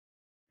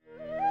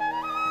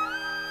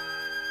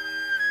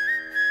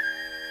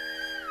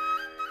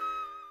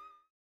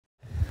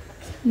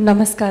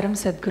Namaskaram,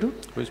 Sadhguru.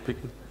 Who is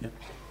speaking? Yeah.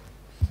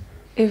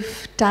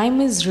 If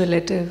time is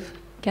relative,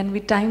 can we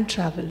time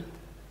travel?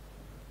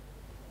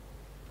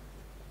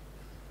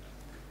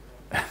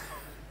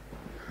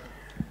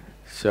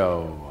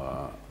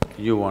 So,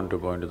 you want to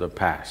go into the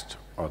past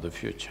or the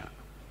future.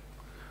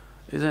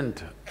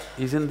 Isn't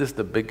this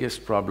the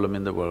biggest problem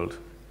in the world?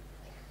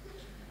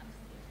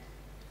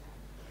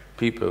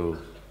 People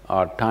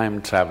are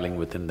time traveling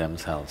within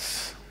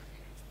themselves.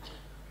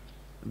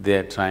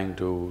 They're trying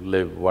to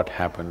live what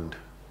happened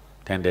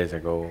 10 days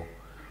ago,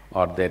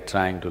 or they're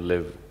trying to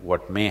live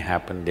what may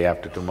happen day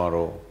after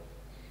tomorrow.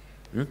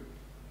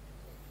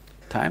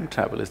 Time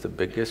travel is the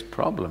biggest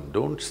problem,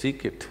 don't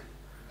seek it.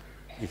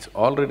 It's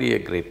already a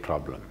great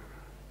problem.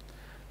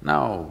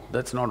 Now,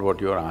 that's not what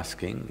you're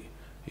asking.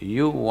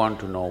 You want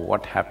to know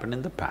what happened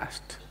in the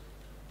past,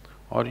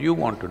 or you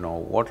want to know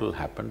what will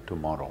happen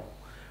tomorrow.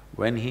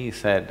 When he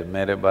said,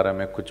 "Mere bare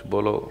mein kuch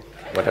bolo,"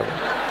 whatever,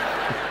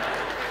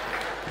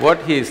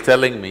 what he is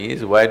telling me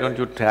is, why don't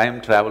you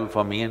time travel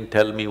for me and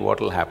tell me what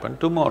will happen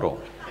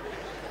tomorrow,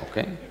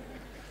 okay?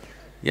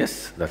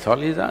 Yes, that's all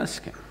he's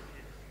asking.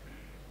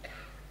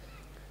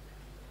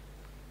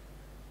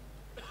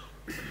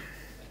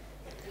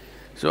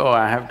 So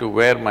I have to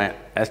wear my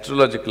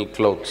astrological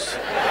clothes.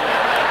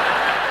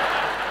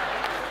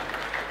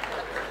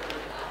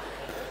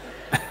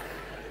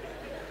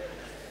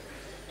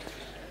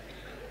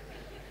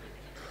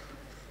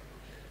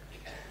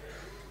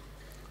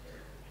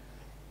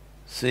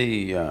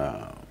 See,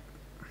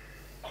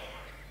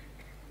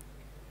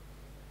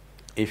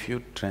 if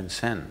you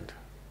transcend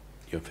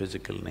your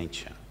physical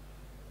nature,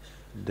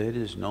 there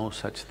is no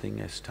such thing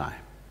as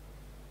time.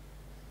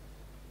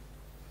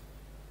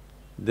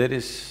 There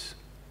is…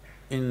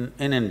 In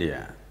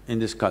India, in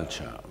this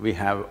culture, we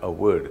have a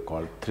word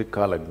called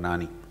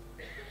Trikalagnani.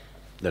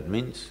 That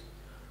means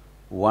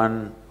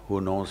one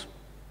who knows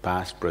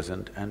past,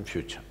 present and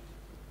future.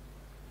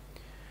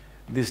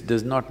 This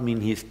does not mean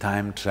he's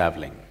time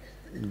traveling.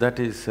 That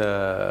is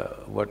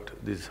what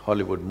these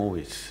Hollywood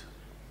movies,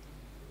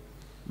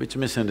 which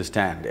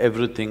misunderstand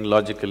everything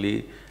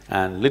logically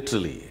and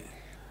literally.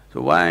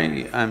 So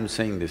why I'm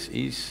saying this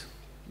is,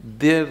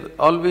 they're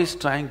always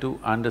trying to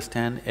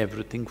understand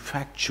everything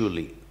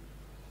factually,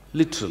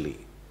 literally.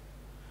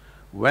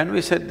 When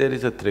we said there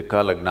is a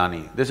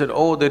Trikalagnani, they said,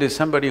 oh, there is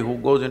somebody who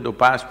goes into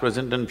past,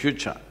 present and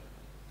future.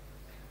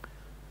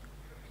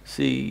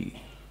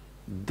 See,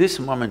 this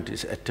moment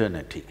is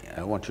eternity,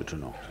 I want you to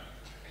know.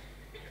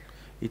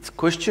 It's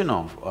question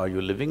of, are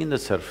you living in the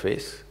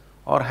surface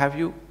or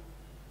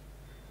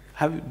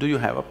do you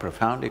have a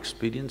profound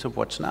experience of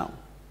what's now?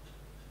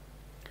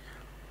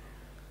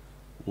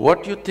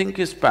 What you think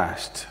is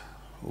past,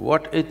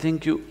 what you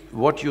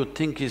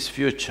think is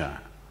future,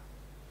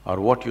 or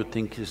what you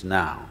think is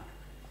now,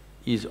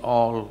 is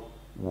all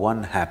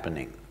one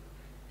happening.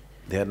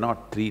 They are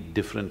not three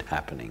different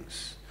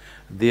happenings.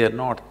 They are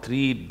not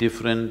three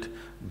different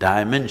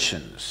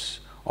dimensions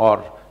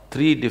or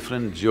three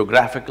different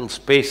geographical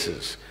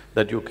spaces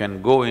that you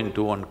can go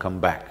into and come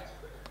back.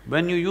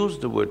 When you use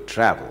the word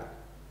travel,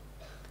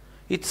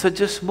 it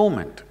suggests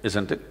movement,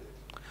 isn't it?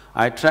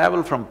 I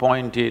travel from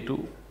point A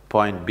to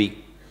point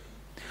B.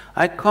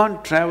 I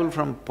can't travel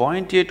from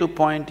point A to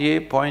point A,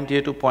 point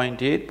A to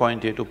point A,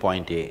 point A to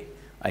point A.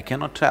 I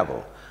cannot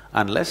travel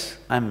unless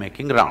I'm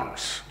making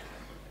rounds.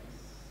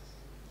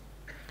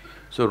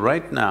 So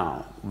right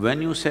now,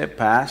 when you say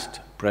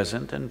past,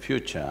 present and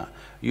future,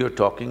 you're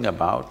talking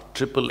about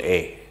triple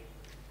A.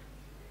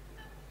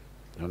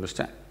 You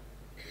understand?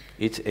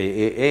 It's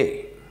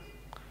AAA,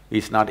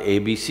 it's not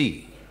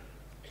ABC.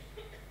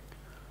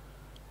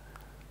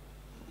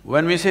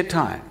 When we say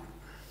time,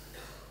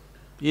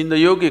 in the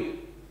yogic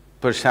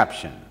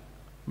perception,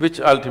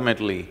 which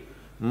ultimately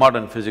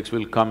modern physics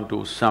will come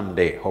to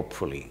someday,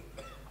 hopefully,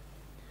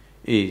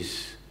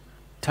 is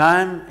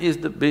time is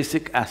the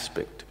basic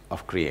aspect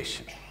of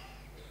creation.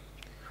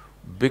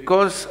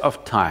 Because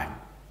of time,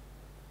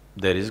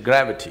 there is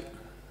gravity.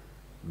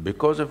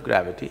 Because of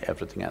gravity,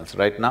 everything else.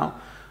 Right now,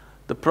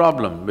 the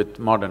problem with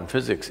modern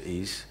physics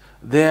is,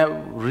 they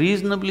have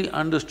reasonably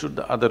understood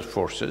the other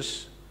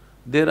forces,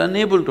 they're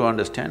unable to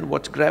understand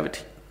what's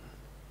gravity.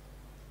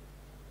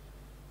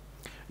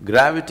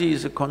 Gravity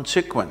is a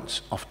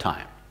consequence of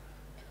time.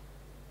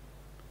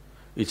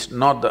 It's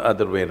not the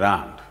other way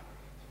round.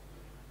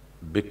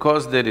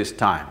 Because there is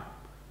time,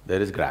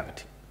 there is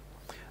gravity.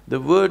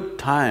 The word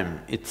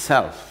time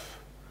itself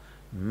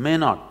may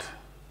not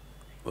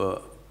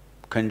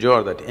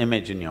conjure that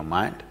image in your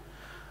mind.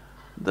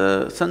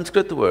 The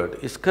Sanskrit word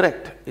is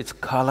correct, it's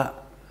kala.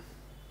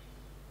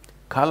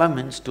 Kala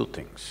means two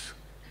things,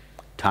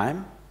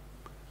 time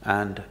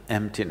and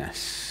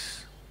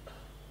emptiness.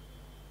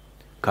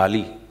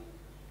 Kali,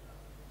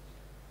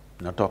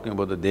 not talking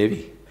about the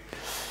Devi.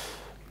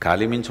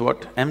 Kali means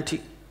what?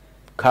 Empty.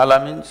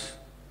 Kala means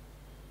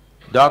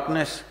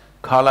darkness,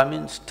 kala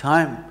means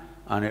time,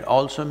 and it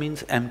also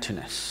means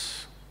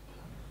emptiness.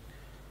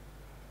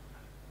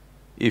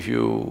 If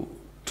you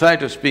try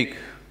to speak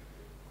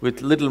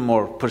with little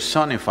more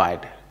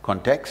personified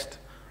context,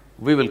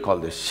 we will call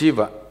this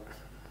Shiva.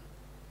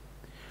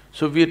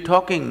 So we are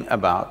talking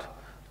about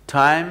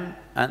time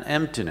and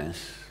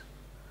emptiness,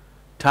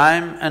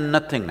 time and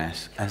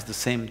nothingness as the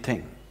same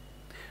thing.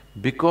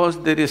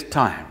 Because there is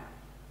time,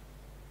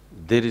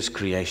 there is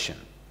creation.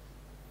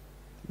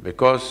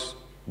 Because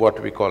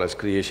what we call as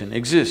creation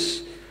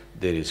exists,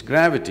 there is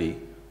gravity,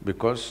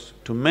 because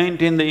to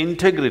maintain the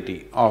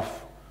integrity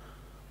of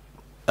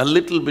a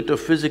little bit of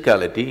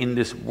physicality in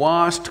this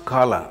vast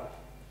kala,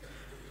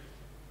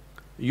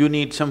 you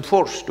need some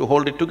force to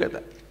hold it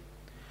together.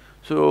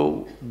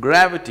 So,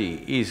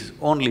 gravity is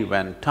only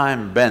when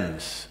time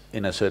bends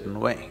in a certain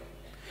way.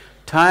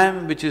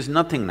 Time which is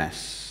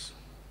nothingness,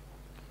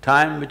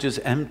 time which is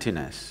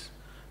emptiness,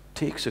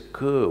 takes a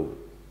curve.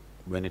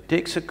 When it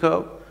takes a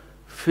curve,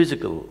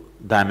 physical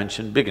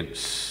dimension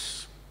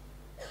begins.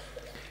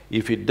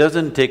 If it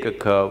doesn't take a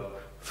curve,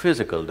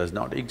 physical does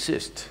not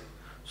exist.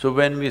 So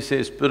when we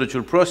say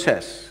spiritual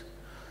process,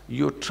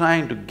 you're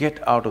trying to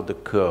get out of the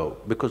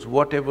curve, because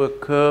whatever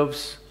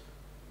curves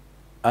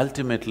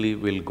ultimately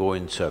will go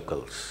in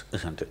circles,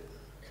 isn't it?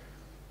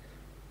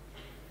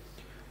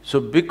 So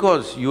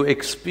because you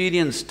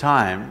experience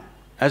time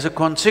as a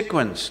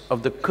consequence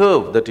of the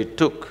curve that it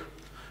took,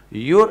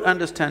 you're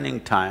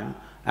understanding time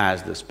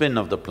as the spin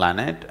of the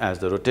planet, as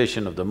the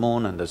rotation of the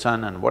moon and the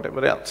sun and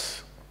whatever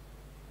else.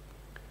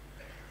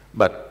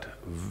 But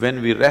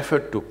when we refer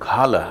to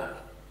kala,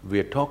 we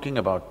are talking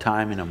about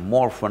time in a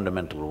more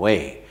fundamental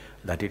way,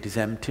 that it is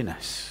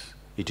emptiness,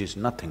 it is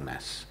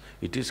nothingness,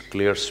 it is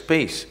clear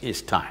space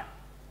is time.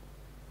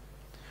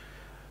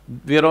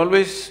 We are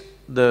always…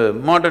 the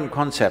modern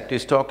concept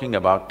is talking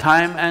about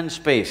time and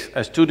space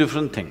as two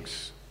different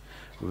things.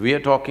 We are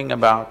talking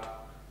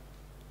about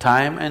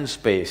time and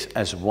space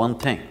as one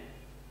thing.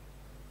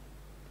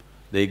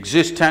 The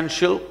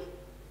existential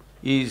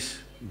is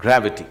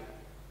gravity.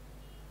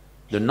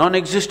 The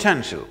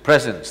non-existential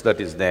presence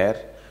that is there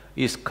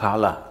is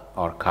kala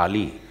or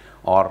kali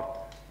or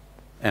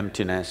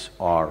emptiness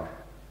or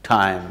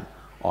time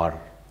or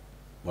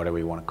whatever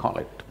you want to call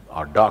it,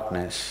 or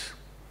darkness.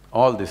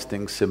 All these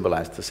things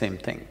symbolize the same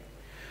thing.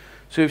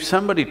 So if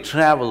somebody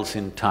travels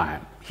in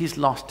time, he's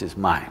lost his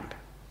mind.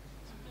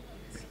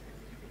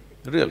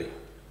 Really.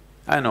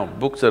 I know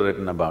books are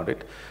written about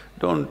it.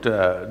 Don't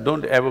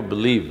ever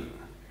believe.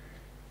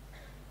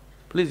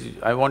 Please,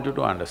 I want you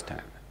to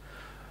understand.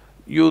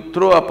 You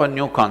throw up a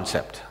new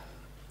concept.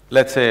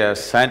 Let's say a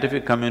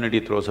scientific community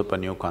throws up a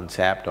new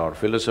concept, or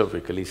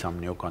philosophically some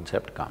new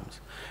concept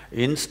comes.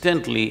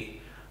 Instantly,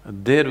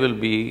 there will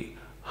be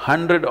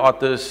 100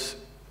 authors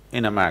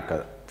in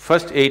America.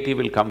 First 80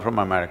 will come from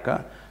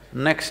America,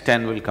 next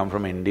 10 will come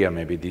from India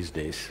maybe these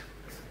days.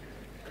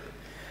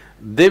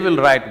 They will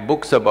write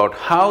books about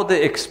how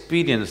they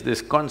experience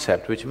this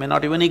concept which may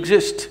not even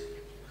exist.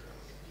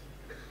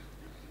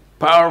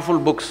 Powerful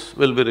books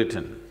will be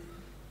written.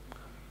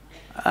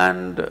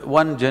 And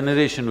one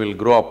generation will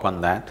grow up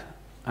on that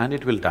and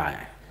it will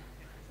die.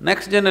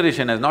 Next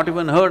generation has not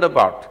even heard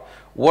about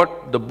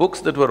what the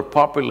books that were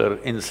popular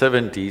in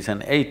 70s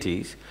and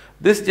 80s,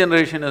 this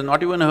generation has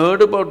not even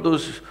heard about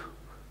those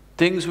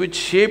things which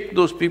shaped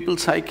those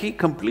people's psyche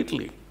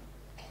completely.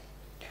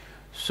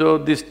 So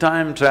this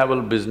time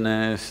travel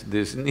business,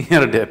 this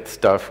near-death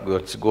stuff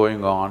that's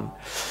going on,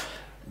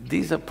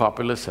 these are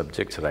popular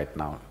subjects right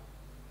now.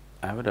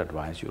 I would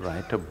advise you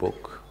write a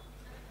book.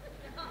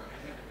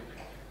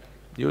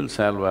 You'll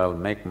sell well,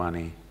 make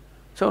money,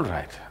 it's all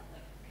right.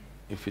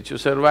 If it's your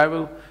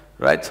survival,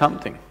 write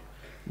something.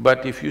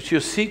 But if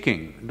you're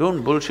seeking,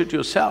 don't bullshit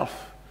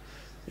yourself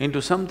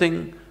into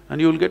something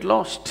and you'll get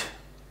lost.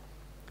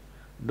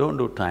 Don't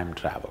do time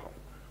travel,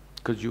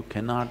 because you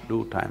cannot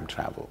do time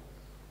travel.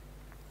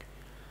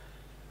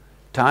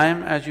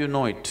 Time as you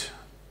know it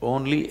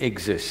only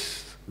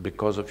exists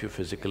because of your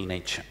physical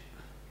nature.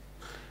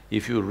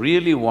 If you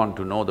really want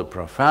to know the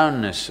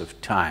profoundness of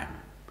time,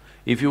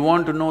 if you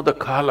want to know the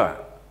kala,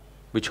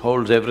 which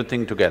holds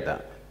everything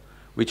together,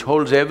 which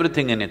holds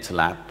everything in its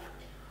lap,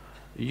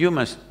 you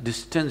must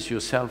distance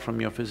yourself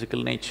from your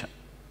physical nature.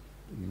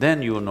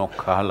 Then you know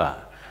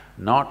kala,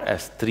 not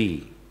as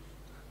three,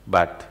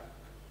 but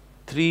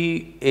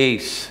three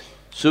A's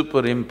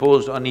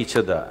superimposed on each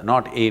other,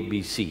 not A,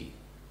 B, C.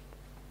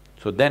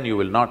 So then you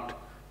will not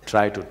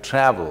try to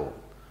travel,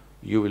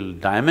 you will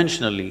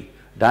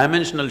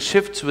dimensional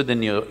shifts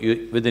within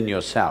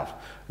yourself,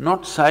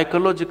 not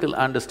psychological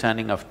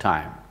understanding of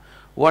time.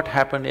 What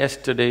happened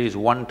yesterday is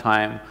one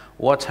time,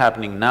 what's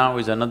happening now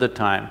is another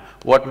time,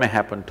 what may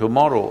happen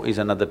tomorrow is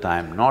another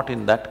time, not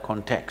in that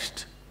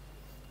context.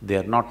 They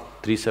are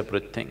not three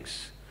separate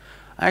things.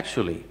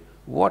 Actually,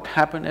 what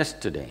happened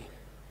yesterday,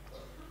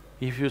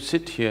 if you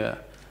sit here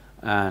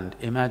and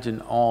imagine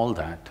all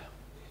that,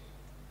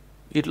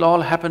 it'll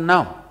all happen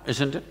now,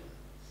 isn't it?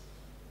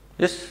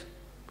 Yes?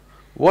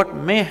 What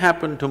may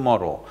happen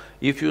tomorrow,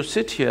 if you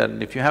sit here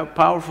and if you have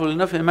powerful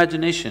enough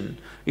imagination,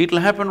 it'll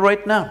happen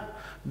right now.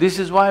 This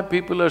is why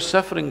people are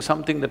suffering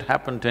something that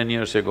happened 10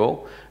 years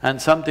ago and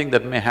something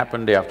that may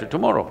happen day after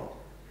tomorrow.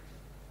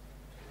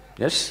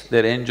 Yes,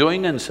 they're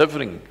enjoying and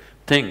suffering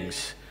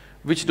things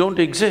which don't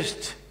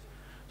exist.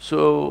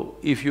 So,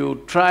 if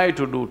you try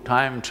to do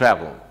time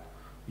travel,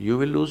 you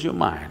will lose your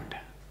mind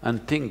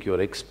and think you're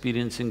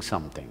experiencing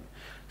something.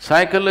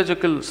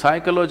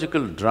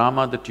 Psychological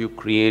drama that you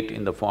create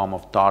in the form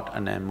of thought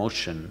and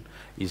emotion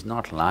is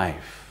not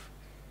life.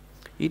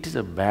 It is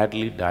a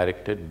badly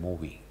directed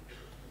movie.